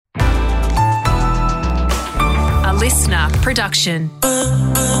listener production. Brooke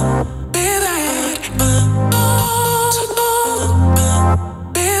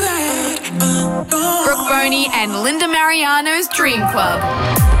Boney and Linda Mariano's Dream Club.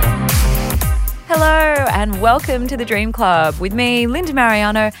 Hello and welcome to the Dream Club with me, Linda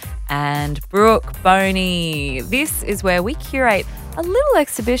Mariano and Brooke Boney. This is where we curate a little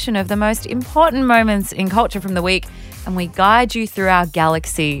exhibition of the most important moments in culture from the week, and we guide you through our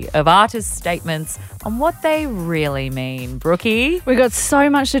galaxy of artists' statements on what they really mean. Brookie? We got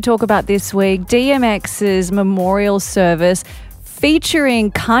so much to talk about this week. DMX's memorial service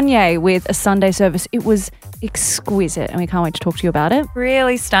featuring Kanye with a Sunday service. It was exquisite and we can't wait to talk to you about it.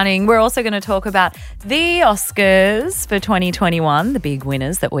 Really stunning. We're also going to talk about the Oscars for 2021, the big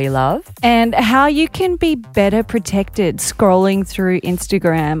winners that we love. And how you can be better protected scrolling through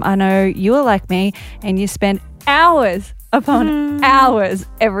Instagram. I know you are like me and you spend hours upon hours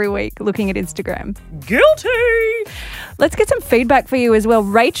every week looking at Instagram. Guilty! Let's get some feedback for you as well.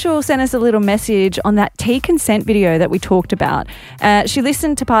 Rachel sent us a little message on that tea consent video that we talked about. She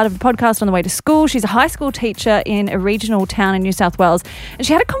listened to part of the podcast on the way to school. She's a high school teacher in a regional town in New South Wales. And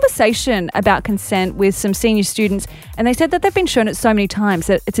she had a conversation about consent with some senior students. And they said that they've been shown it so many times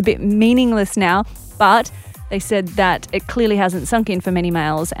that it's a bit meaningless now. But they said that it clearly hasn't sunk in for many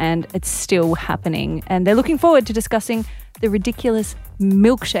males and it's still happening. And they're looking forward to discussing the ridiculous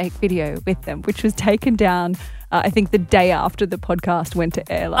milkshake video with them, which was taken down, I think, the day after the podcast went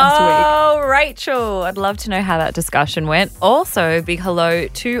to air last week. Oh, Rachel. I'd love to know how that discussion went. Also, big hello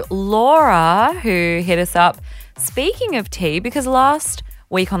to Laura, who hit us up. Speaking of tea, because last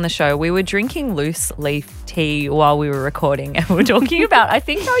week on the show, we were drinking loose leaf tea while we were recording, and we were talking about, I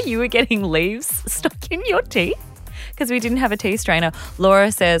think, how you were getting leaves stuck in your tea because we didn't have a tea strainer.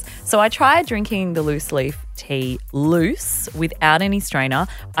 Laura says, so I tried drinking the loose leaf tea loose without any strainer.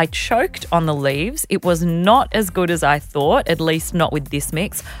 I choked on the leaves. It was not as good as I thought, at least not with this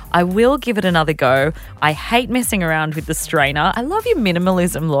mix. I will give it another go. I hate messing around with the strainer. I love your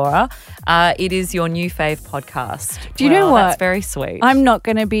minimalism, Laura. It is your new fave podcast. Do you know what? That's very sweet. I'm not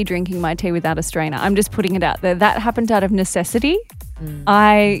going to be drinking my tea without a strainer. I'm just putting it out there. That happened out of necessity.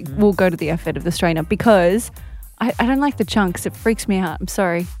 I will go to the effort of the strainer because I don't like the chunks. It freaks me out. I'm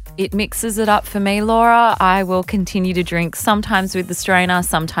sorry. It mixes it up for me, Laura. I will continue to drink sometimes with the strainer,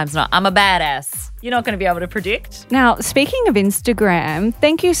 sometimes not. I'm a badass. You're not going to be able to predict. Now, speaking of Instagram,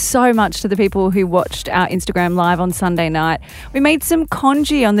 thank you so much to the people who watched our Instagram live on Sunday night. We made some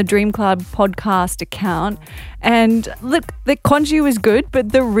congee on the Dream Club podcast account. And look, the congee was good,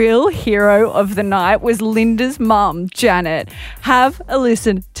 but the real hero of the night was Linda's mum, Janet. Have a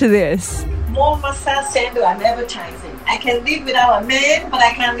listen to this. More massage sandal I'm advertising. I can live without a man, but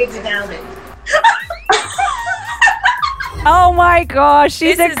I can't live without it. Oh my gosh,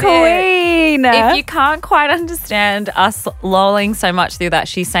 she's This a is queen. If you can't quite understand us lolling so much through that,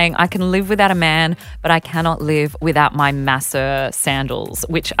 she's saying, I can live without a man, but I cannot live without my Masseur sandals,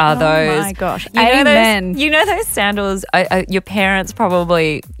 which are those. Oh my gosh. Amen. You know those sandals, your parents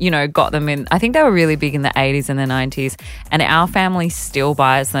probably, got them in, I think they were really big in the 80s and the 90s, and our family still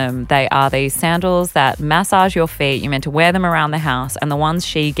buys them. They are these sandals that massage your feet. You're meant to wear them around the house, and the ones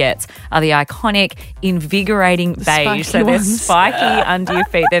she gets are the iconic, invigorating beige. So they're spiky under your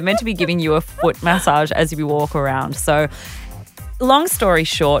feet. They're meant to be giving you a foot massage as you walk around. So long story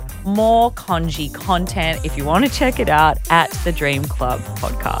short, more congee content if you want to check it out at the Dream Club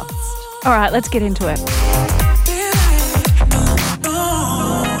podcast. All right, let's get into it.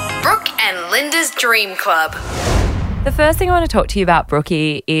 Brooke and Linda's Dream Club. The first thing I want to talk to you about,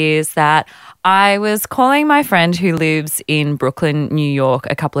 Brookie, is that I was calling my friend who lives in Brooklyn, New York,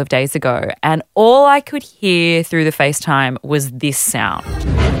 a couple of days ago, and all I could hear through the FaceTime was this sound.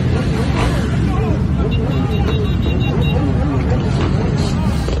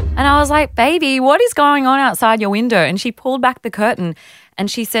 And I was like, baby, what is going on outside your window? And she pulled back the curtain and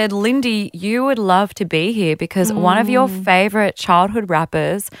she said, Lindy, you would love to be here because one of your favorite childhood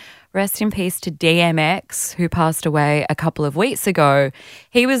rappers, rest in peace to DMX, who passed away a couple of weeks ago.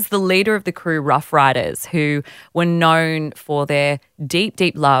 He was the leader of the crew Rough Riders, who were known for their deep,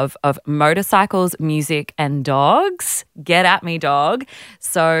 deep love of motorcycles, music, and dogs. Get at me, dog.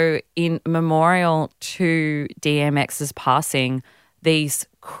 So in memorial to DMX's passing, these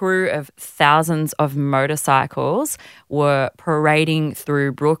crew of thousands of motorcycles were parading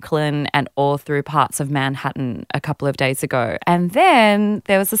through Brooklyn and all through parts of Manhattan a couple of days ago. And then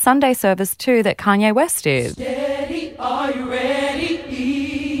there was a Sunday service too that Kanye West did. Steady, are you ready?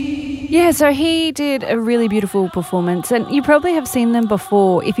 Yeah, so he did a really beautiful performance and you probably have seen them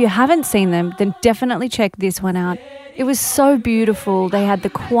before. If you haven't seen them, then definitely check this one out. It was so beautiful. They had the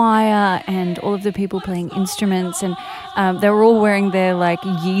choir and all of the people playing instruments, and they were all wearing their like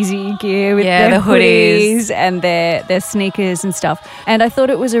Yeezy gear with their the hoodies and their sneakers and stuff. And I thought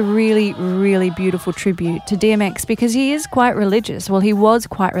it was a really, really beautiful tribute to DMX because he is quite religious. Well, he was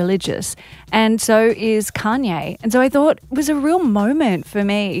quite religious, and so is Kanye. And so I thought it was a real moment for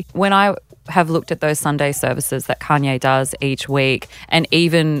me. When I have looked at those Sunday services that Kanye does each week, and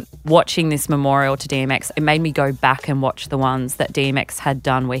even watching this memorial to DMX, it made me go back and watch the ones that DMX had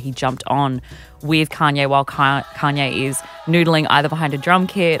done where he jumped on with Kanye while Kanye is noodling either behind a drum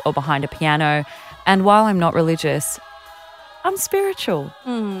kit or behind a piano. And while I'm not religious, I'm spiritual.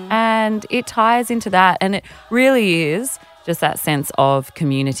 And it ties into that, and it really is just that sense of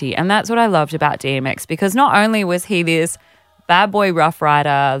community. And that's what I loved about DMX, because not only was he this bad boy rough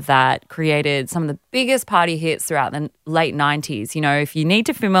rider that created some of the biggest party hits throughout the late 90s. You know, if you need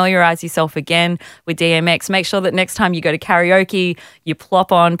to familiarize yourself again with DMX, make sure that next time you go to karaoke, you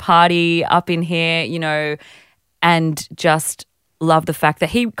plop on Party Up in Here, you know, and just love the fact that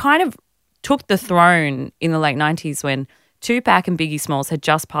he kind of took the throne in the late 90s when Tupac and Biggie Smalls had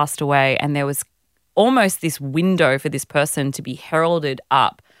just passed away, and there was almost this window for this person to be heralded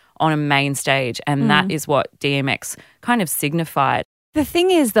up on a main stage, and that is what DMX kind of signified. The thing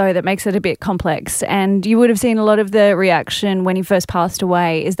is, though, that makes it a bit complex, and you would have seen a lot of the reaction when he first passed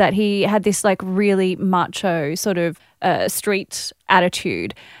away, is that he had this like really macho sort of street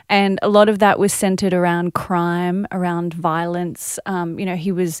attitude, and a lot of that was centered around crime, around violence. You know,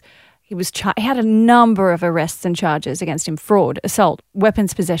 he had a number of arrests and charges against him: fraud, assault,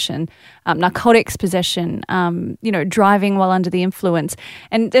 weapons possession, narcotics possession, you know, driving while under the influence,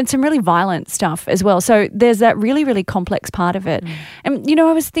 and some really violent stuff as well. So there's that really, really complex part of it. And, you know,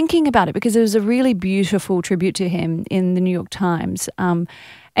 I was thinking about it because there was a really beautiful tribute to him in the New York Times.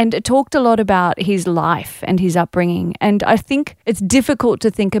 And it talked a lot about his life and his upbringing. And I think it's difficult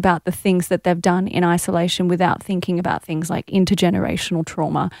to think about the things that they've done in isolation without thinking about things like intergenerational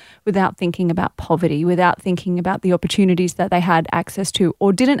trauma, without thinking about poverty, without thinking about the opportunities that they had access to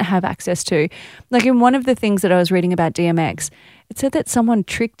or didn't have access to. Like in one of the things that I was reading about DMX, it said that someone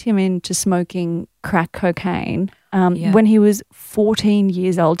tricked him into smoking crack cocaine when he was 14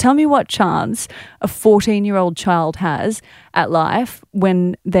 years old. Tell me what chance a 14-year-old child has at life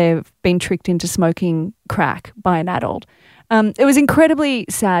when they've been tricked into smoking crack by an adult. It was incredibly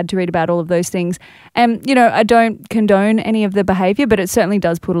sad to read about all of those things. And, you know, I don't condone any of the behaviour, but it certainly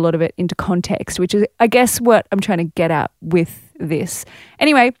does put a lot of it into context, which is, I guess, what I'm trying to get at with this.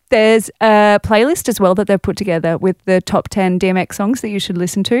 Anyway, there's a playlist as well that they've put together with the top 10 DMX songs that you should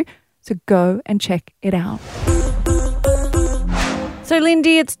listen to. So go and check it out. So,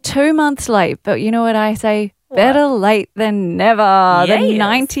 Lindy, it's 2 months late, but you know what I say? Better late than never. Yes. The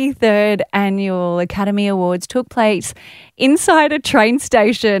 93rd Annual Academy Awards took place inside a train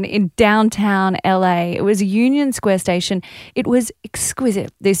station in downtown LA. It was a Union Square station. It was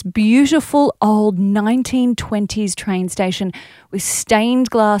exquisite. This beautiful old 1920s train station with stained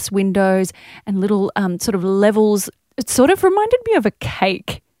glass windows and little sort of levels. It sort of reminded me of a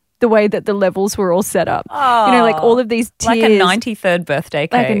cake, the way that the levels were all set up. You know, like all of these tiers. Like a 93rd birthday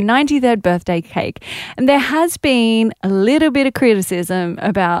cake. Like a 93rd birthday cake. And there has been a little bit of criticism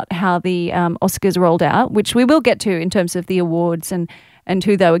about how the Oscars rolled out, which we will get to in terms of the awards and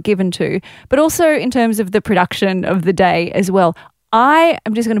who they were given to, but also in terms of the production of the day as well. I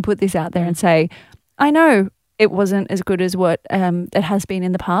am just going to put this out there and say, I know it wasn't as good as what it has been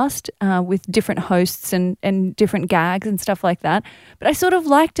in the past with different hosts and different gags and stuff like that. But I sort of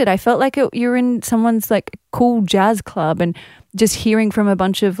liked it. I felt like you're in someone's like cool jazz club and just hearing from a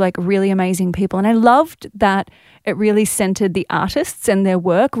bunch of like really amazing people. And I loved that it really centered the artists and their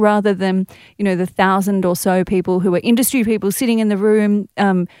work rather than, you know, the 1,000 or so people who were industry people sitting in the room,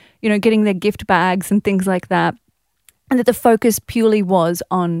 you know, getting their gift bags and things like that. And that the focus purely was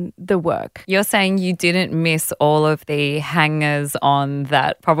on the work. You're saying you didn't miss all of the hangers on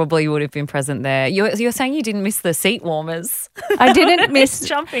that probably would have been present there. You're saying you didn't miss the seat warmers. I didn't miss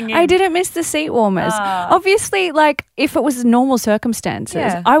jumping in. I didn't miss the seat warmers. Obviously, like if it was normal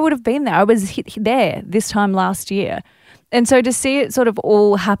circumstances, I would have been there. I was there this time last year. And so to see it sort of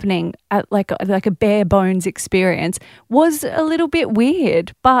all happening at like a bare bones experience was a little bit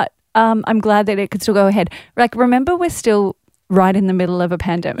weird, but I'm glad that it could still go ahead. Like, remember, we're still right in the middle of a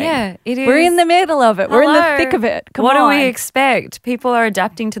pandemic. Yeah, it is. We're in the middle of it. Hello. We're in the thick of it. What do we expect? People are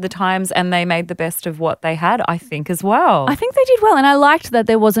adapting to the times and they made the best of what they had, I think, as well. I think they did well. And I liked that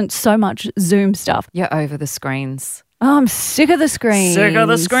there wasn't so much Zoom stuff. You're over the screens. Oh, I'm sick of the screens. Sick of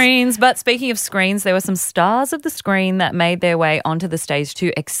the screens. But speaking of screens, there were some stars of the screen that made their way onto the stage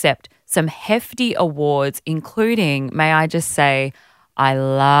to accept some hefty awards, including, may I just say, I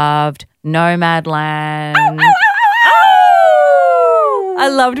loved Nomadland. I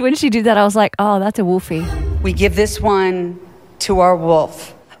loved when she did that. I was like, oh, that's a wolfie. We give this one to our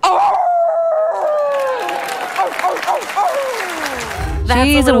wolf.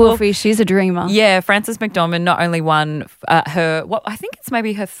 She's a wolfie. She's a dreamer. Yeah, Frances McDormand not only won her, I think it's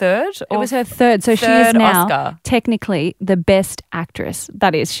maybe her third. It was her third. So she is third now Oscar. technically the best actress.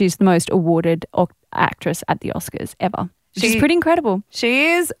 That is, she's the most awarded actress at the Oscars ever. Which is pretty incredible. She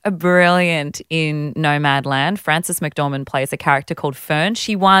is brilliant in Nomadland. Frances McDormand plays a character called Fern.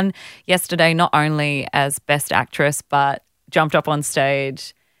 She won yesterday not only as Best Actress, but jumped up on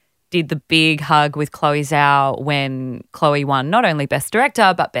stage, did the big hug with Chloe Zhao when Chloe won not only Best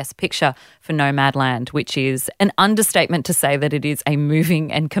Director, but Best Picture for Nomadland, which is an understatement to say that it is a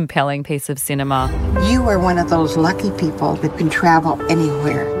moving and compelling piece of cinema. You are one of those lucky people that can travel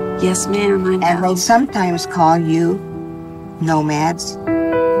anywhere. Yes, ma'am, I know. And they sometimes call you nomads.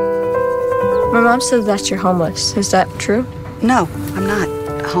 My mom said that you're homeless. Is that true? No, I'm not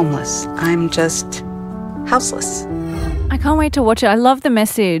homeless. I'm just houseless. I can't wait to watch it. I love the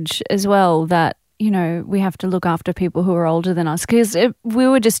message as well that, you know, we have to look after people who are older than us, because we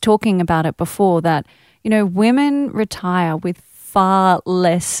were just talking about it before that, you know, women retire with far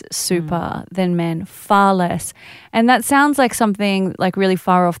less super than men, far less. And that sounds like something like really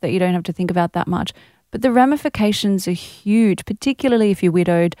far off that you don't have to think about that much. But the ramifications are huge, particularly if you're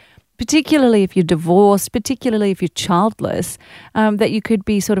widowed, particularly if you're divorced, particularly if you're childless, that you could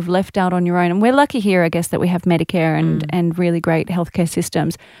be sort of left out on your own. And we're lucky here, I guess, that we have Medicare and really great healthcare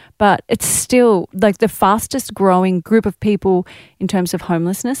systems. But it's still like the fastest growing group of people in terms of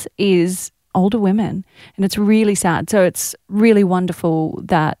homelessness is older women. And it's really sad. So it's really wonderful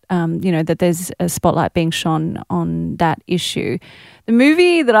that, you know, that there's a spotlight being shone on that issue. The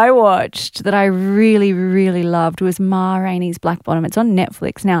movie that I watched that I really, really loved was Ma Rainey's Black Bottom. It's on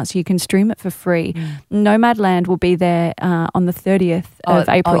Netflix now, so you can stream it for free. Nomadland will be there on the 30th of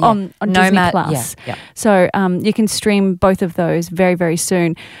April on Disney Plus. Yeah. So you can stream both of those very, very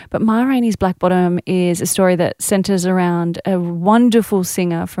soon. But Ma Rainey's Black Bottom is a story that centers around a wonderful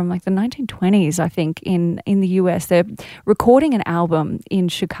singer from like the 1920s, I think, in the US. They're recording an album in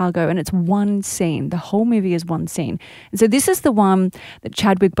Chicago, and it's one scene. The whole movie is one scene. And so this is the one that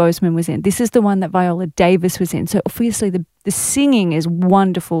Chadwick Boseman was in. This is the one that Viola Davis was in. So obviously the singing is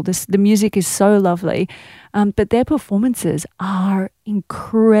wonderful. The music is so lovely. But their performances are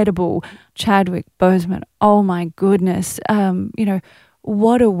incredible. Chadwick Boseman, oh my goodness. You know,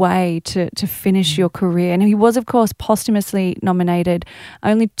 what a way to finish your career. And he was, of course, posthumously nominated.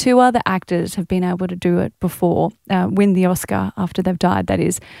 Only 2 other actors have been able to do it before, win the Oscar after they've died, that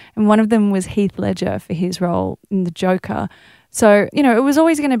is. And one of them was Heath Ledger for his role in The Joker. So, you know, it was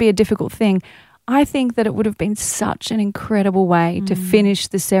always going to be a difficult thing. I think that it would have been such an incredible way to finish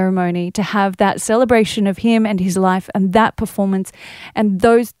the ceremony, to have that celebration of him and his life and that performance and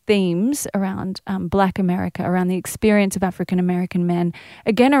those themes around Black America, around the experience of African American men,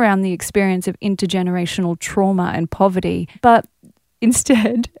 again around the experience of intergenerational trauma and poverty. But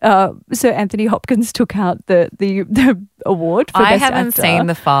instead, Sir Anthony Hopkins took out the award for Best Actor. I haven't seen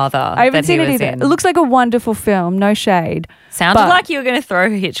The Father. I haven't seen it either. It looks like a wonderful film, no shade. Sounded like you were going to throw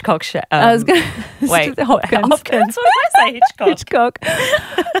Hitchcock. I was going to wait, Hopkins. What did I say? Hitchcock.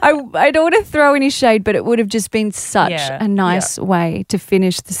 I don't want to throw any shade, but it would have just been such a nice way to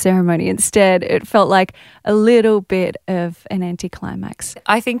finish the ceremony. Instead, it felt like a little bit of an anticlimax.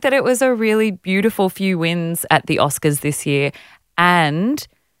 I think that it was a really beautiful few wins at the Oscars this year, and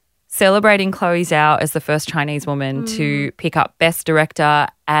celebrating Chloe Zhao as the first Chinese woman to pick up Best Director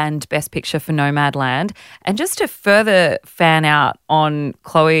and Best Picture for Nomadland. And just to further fan out on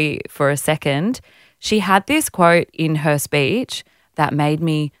Chloe for a second, she had this quote in her speech that made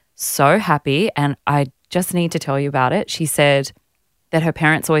me so happy, and I just need to tell you about it. She said that her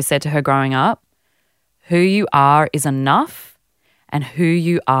parents always said to her growing up, "Who you are is enough, and who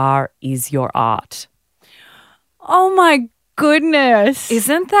you are is your art." Oh my goodness.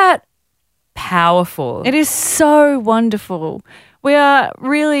 Isn't that powerful? It is so wonderful. We are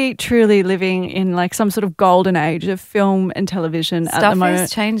really, truly living in like some sort of golden age of film and television at the moment. Stuff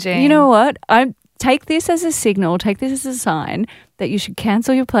is changing. You know what? I take this as a signal, take this as a sign that you should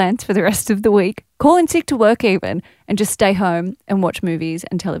cancel your plans for the rest of the week, call in sick to work even, and just stay home and watch movies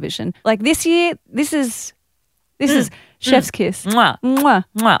and television. Like this year, this is This is chef's kiss. Mwah. Mwah.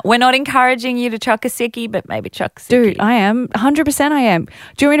 Mwah. We're not encouraging you to chuck a sickie, but maybe chuck a sickie. Dude, I am. 100% I am.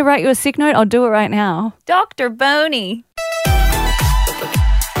 Do you want me to write you a sick note? I'll do it right now. Dr. Boney.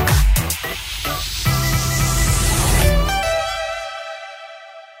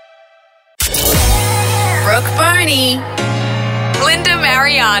 Brooke Boney, Linda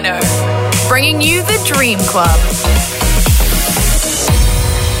Mariano, bringing you the Dream Club.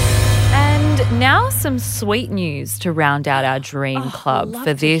 And now some sweet news to round out our Dream Club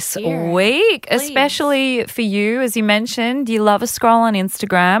for this week, especially for you. As you mentioned, you love a scroll on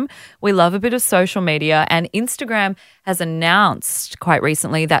Instagram. We love a bit of social media, and Instagram has announced quite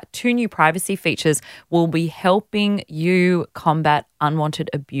recently that 2 new privacy features will be helping you combat unwanted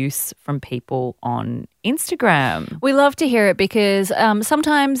abuse from people on Instagram. We love to hear it because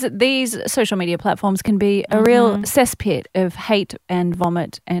sometimes these social media platforms can be a real cesspit of hate and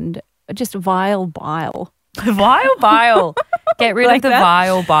vomit and just vile bile. Vile bile. Get rid of the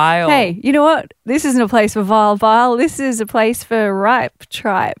vile bile. Hey, you know what? This isn't a place for vile bile. This is a place for ripe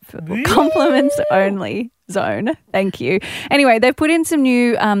tripe. Compliments only zone. Thank you. Anyway, they've put in some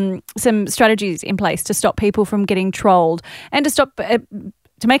new some strategies in place to stop people from getting trolled and to stop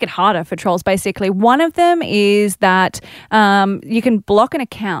to make it harder for trolls, basically. One of them is that you can block an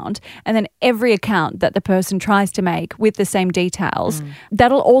account, and then every account that the person tries to make with the same details,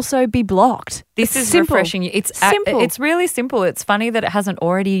 that'll also be blocked. This is simple. Refreshing. It's simple. It's really simple. It's funny that it hasn't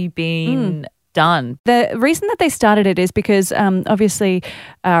already been done. The reason that they started it is because obviously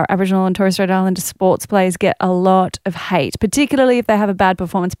our Aboriginal and Torres Strait Islander sports players get a lot of hate, particularly if they have a bad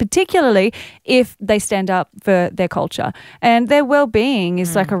performance, particularly if they stand up for their culture. And their well-being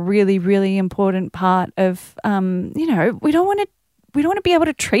is like a really, really important part of, we don't want to be able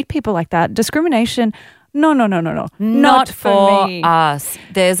to treat people like that. Discrimination, no. Not for me. us.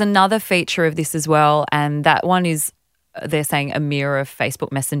 There's another feature of this as well, and that one is they're saying a mirror of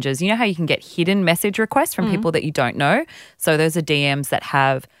Facebook messengers. You know how you can get hidden message requests from people that you don't know? So those are DMs that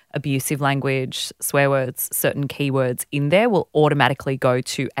have abusive language, swear words, certain keywords in there will automatically go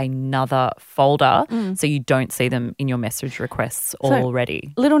to another folder so you don't see them in your message requests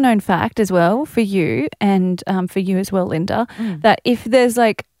already. Little known fact as well for you and for you as well, Linda, that if there's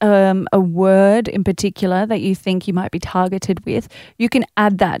like a word in particular that you think you might be targeted with, you can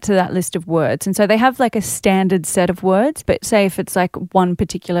add that to that list of words. And so they have like a standard set of words, but say if it's like one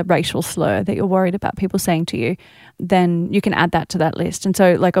particular racial slur that you're worried about people saying to you, then you can add that to that list. And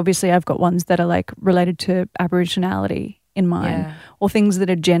so like obviously I've got ones that are like related to Aboriginality in mine or things that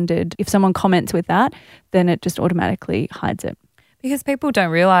are gendered. If someone comments with that, then it just automatically hides it. Because people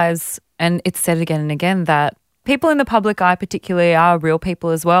don't realise, and it's said again and again, that people in the public eye particularly are real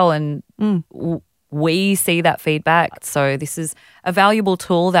people as well, and we see that feedback. So this is a valuable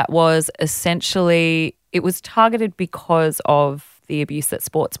tool that was essentially, it was targeted because of the abuse that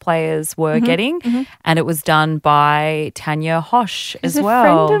sports players were getting, and it was done by Tanya Hosh as well.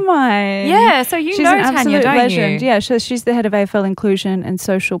 She's a friend of mine. Yeah, so you know Tanya, don't legend. you? Yeah, she's the head of AFL Inclusion and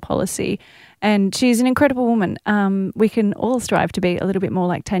Social Policy. And she's an incredible woman. We can all strive to be a little bit more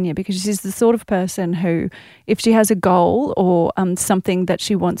like Tanya because she's the sort of person who, if she has a goal or something that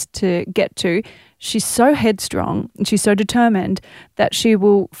she wants to get to, she's so headstrong and she's so determined that she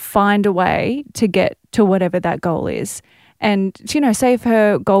will find a way to get to whatever that goal is. And, say if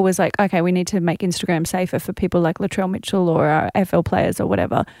her goal was like, okay, we need to make Instagram safer for people like Latrell Mitchell or our AFL players or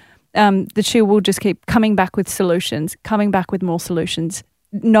whatever, that she will just keep coming back with solutions, coming back with more solutions.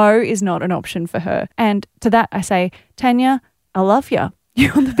 No is not an option for her. And to that I say, Tanya, I love you.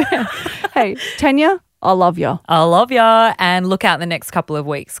 You're the best. Hey, Tanya, I love you. I love ya. And look out the next couple of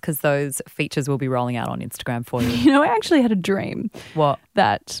weeks because those features will be rolling out on Instagram for you. I actually had a dream. What?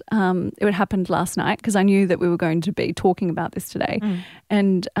 That it would happen last night because I knew that we were going to be talking about this today.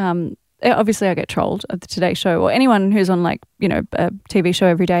 And obviously I get trolled at the Today Show, or anyone who's on a TV show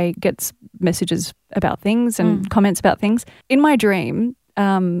every day gets messages about things and comments about things. In my dream,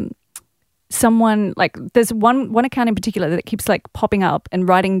 someone, like, there's one account in particular that keeps like popping up and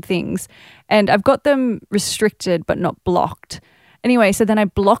writing things, and I've got them restricted but not blocked. Anyway, so then I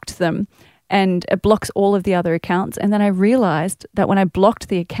blocked them and it blocks all of the other accounts, and then I realized that when I blocked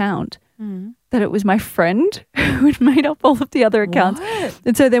the account that it was my friend who had made up all of the other accounts. What?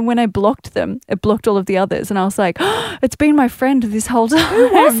 And so then when I blocked them, it blocked all of the others, and I was like, oh, it's been my friend this whole time.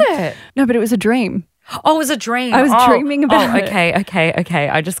 Who was it? No, but it was a dream. Oh, it was a dream. I was dreaming about it. Okay.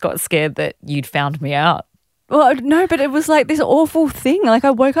 I just got scared that you'd found me out. Well, no, but it was like this awful thing. Like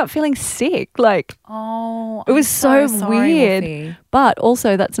I woke up feeling sick. Like, it was so weird. Wolfie. But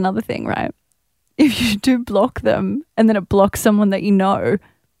also that's another thing, right? If you do block them and then it blocks someone that you know,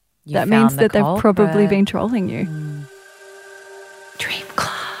 that found means the that they've probably culprit. been trolling you. Dream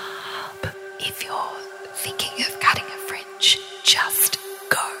Club. If you're thinking of cutting a fringe, just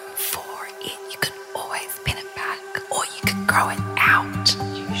go for it. You can always pin it back or you can grow it out.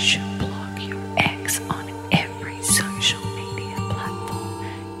 You should block your ex on every social media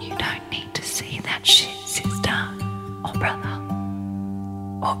platform. You don't need to see that shit, sister or brother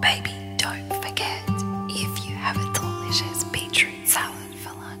or baby. Don't forget, if you have a delicious beetroot salad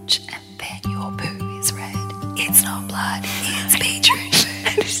for lunch and then your poo is red, it's not blood, it's beetroot poo.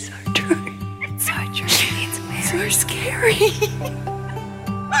 That is so true. It's so true. It's very so scary.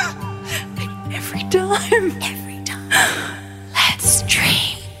 Every time. Let's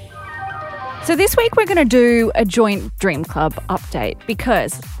dream. So this week we're going to do a joint Dream Club update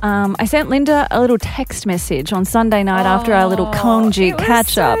because I sent Linda a little text message on Sunday night after our little congee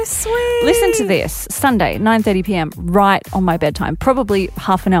catch-up. So sweet. Listen to this. Sunday, 9:30 p.m, right on my bedtime. Probably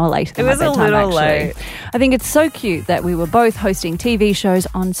half an hour later than It was my a bedtime, little actually. late. I think it's so cute that we were both hosting TV shows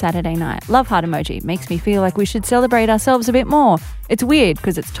on Saturday night. Love heart emoji. Makes me feel like we should celebrate ourselves a bit more. It's weird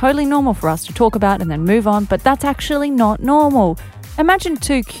because it's totally normal for us to talk about and then move on, but that's actually not normal. Imagine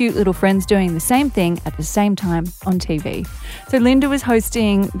two cute little friends doing the same thing at the same time on TV. So Linda was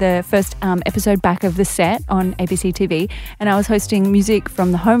hosting the first episode back of The Set on ABC TV, and I was hosting Music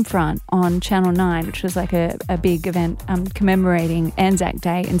from the Homefront on Channel 9, which was like a big event commemorating Anzac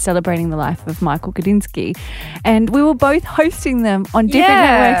Day and celebrating the life of Michael Gudinski. And we were both hosting them on different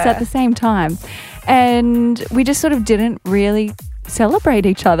networks at the same time. And we just sort of didn't really celebrate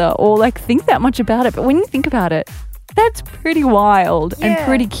each other or like think that much about it. But when you think about it, that's pretty wild and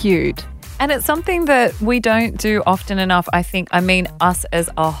pretty cute. And it's something that we don't do often enough, I think. I mean, us as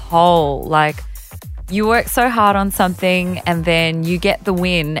a whole. Like, you work so hard on something and then you get the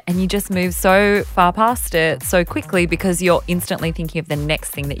win and you just move so far past it so quickly because you're instantly thinking of the next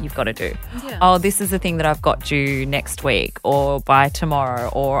thing that you've got to do. Yeah. Oh, this is the thing that I've got due next week or by tomorrow,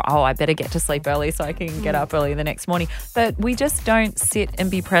 or, oh, I better get to sleep early so I can get up early the next morning. But we just don't sit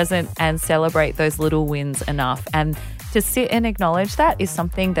and be present and celebrate those little wins enough. And to sit and acknowledge that is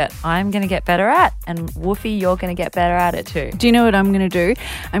something that I'm going to get better at, and Woofy, you're going to get better at it too. Do you know what I'm going to do?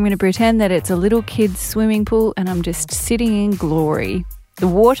 I'm going to pretend that it's a little kid's swimming pool and I'm just sitting in glory. The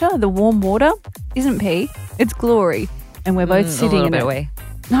water, the warm water, isn't pee, it's glory. And we're both sitting in it. Away.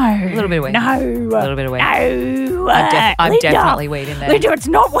 No. A little bit of weed. No. A little bit of weed. No. I've Linda. definitely weed in there. Linda, it's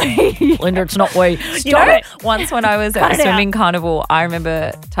not weed. Linda, it's not weed. You know, once when I was at a swimming carnival, I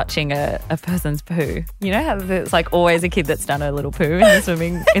remember touching a person's poo. You know how there's like always a kid that's done a little poo in the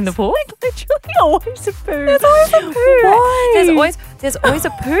swimming in the pool? Literally always a poo. There's always a poo. Why? There's always a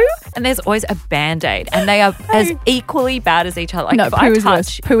poo and there's always a Band-Aid, and they are as equally bad as each other. Like, No, if poo I is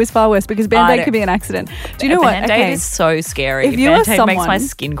worse. touch, Poo is far worse because Band-Aid could be an accident. Do you know what? Band-Aid is so scary. If you are Band-Aid makes my someone-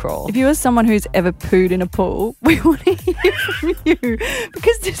 skin crawl. If you are someone who's ever pooed in a pool, we want to hear from you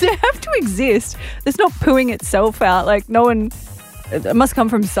because does it have to exist? There's not pooing itself out. Like no one, it must come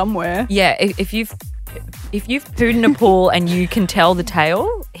from somewhere. Yeah, if you've pooed in a pool and you can tell the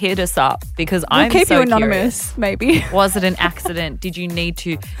tale, hit us up because We'll I'm keep so you anonymous, curious. maybe. Was it an accident? Did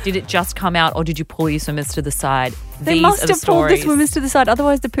it just come out, or did you pull your swimmers to the side? They These must are the have pulled the stories. swimmers to the side.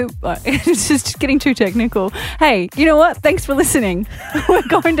 Otherwise, the poop. It's just getting too technical. Hey, you know what? Thanks for listening. We're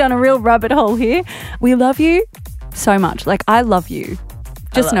going down a real rabbit hole here. We love you so much. Like, I love you.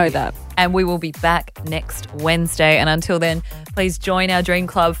 Just love know you. that. And we will be back next Wednesday. And until then, please join our Dream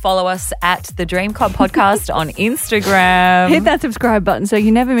Club. Follow us at the Dream Club Podcast on Instagram. Hit that subscribe button so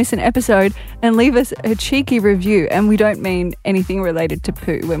you never miss an episode, and leave us a cheeky review. And we don't mean anything related to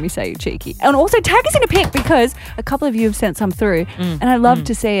poo when we say cheeky. And also tag us in a pic because a couple of you have sent some through and I love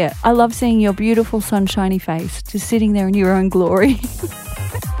to see it. I love seeing your beautiful sunshiny face just sitting there in your own glory.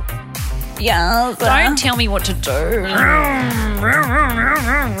 Yeah. Don't tell me what to do.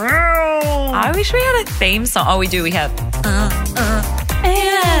 I wish we had a theme song. Oh, we do. We have.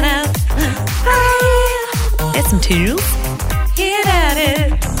 There's some tools. Get at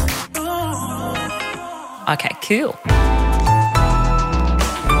it. Okay, cool.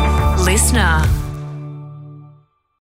 Listener.